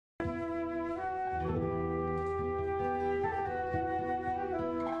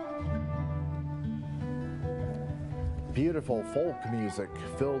Beautiful folk music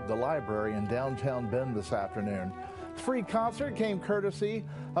filled the library in downtown Bend this afternoon. The free concert came courtesy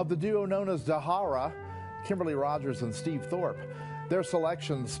of the duo known as Dahara, Kimberly Rogers and Steve Thorpe. Their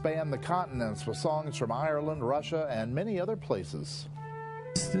selections span the continents with songs from Ireland, Russia, and many other places.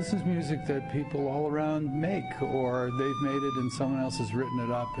 This is music that people all around make, or they've made it and someone else has written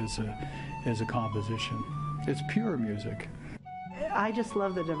it up as a composition. It's pure music. I just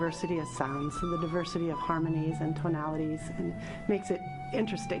love the diversity of sounds, the diversity of harmonies and tonalities, and makes it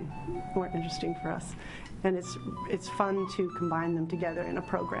interesting, more interesting for us. And it's fun to combine them together in a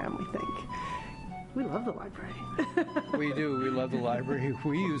program, we think. We love the library. We do. We love the library.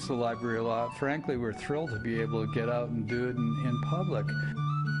 We use the library a lot. Frankly, we're thrilled to be able to get out and do it in public.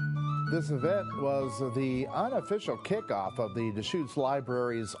 This event was the unofficial kickoff of the Deschutes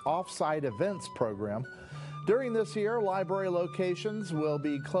Library's Off-Site Events program. During this year, library locations will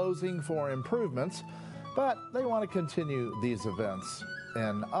be closing for improvements, but they want to continue these events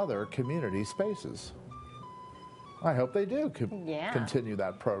in other community spaces. I hope they do continue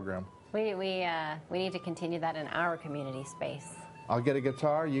that program. We need to continue that in our community space. I'll get a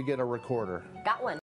guitar, you get a recorder. Got one.